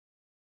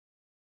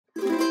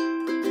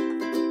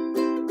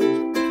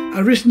I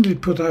recently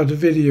put out a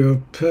video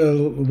of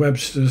Pearl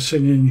Webster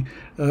singing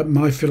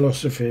My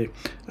Philosophy.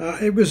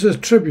 It was a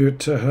tribute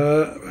to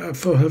her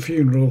for her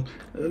funeral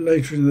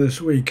later in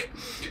this week.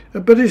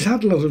 But it's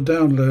had a lot of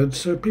downloads,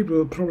 so people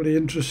are probably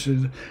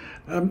interested.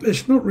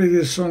 It's not really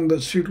a song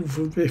that's suitable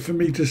for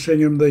me to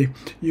sing in the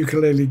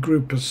ukulele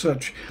group as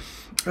such.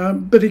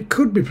 But it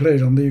could be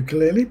played on the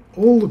ukulele.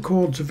 All the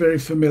chords are very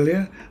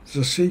familiar.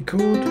 There's a C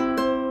chord,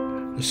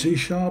 a C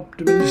sharp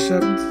diminished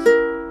seventh,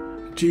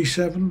 a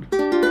G7,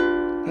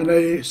 an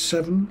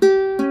A7.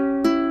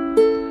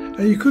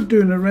 And you could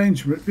do an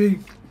arrangement.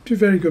 It'd be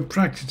very good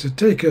practice to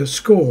take a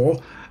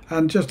score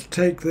and just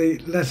take the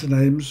letter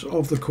names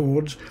of the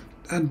chords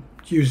and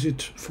use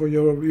it for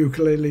your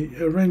ukulele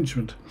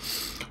arrangement.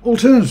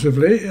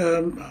 Alternatively,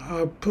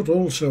 I'll put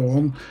also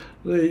on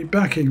the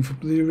backing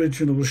from the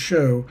original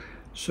show,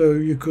 so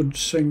you could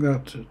sing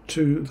that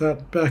to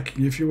that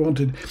backing if you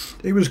wanted.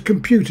 It was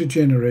computer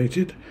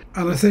generated,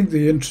 and I think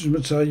the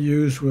instruments I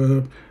used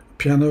were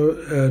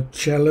piano,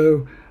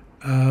 cello,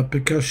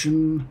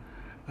 percussion,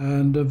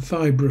 and a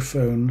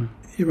vibraphone.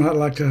 You might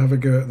like to have a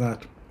go at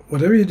that.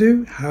 Whatever you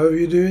do, however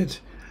you do it,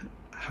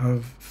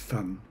 have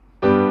fun.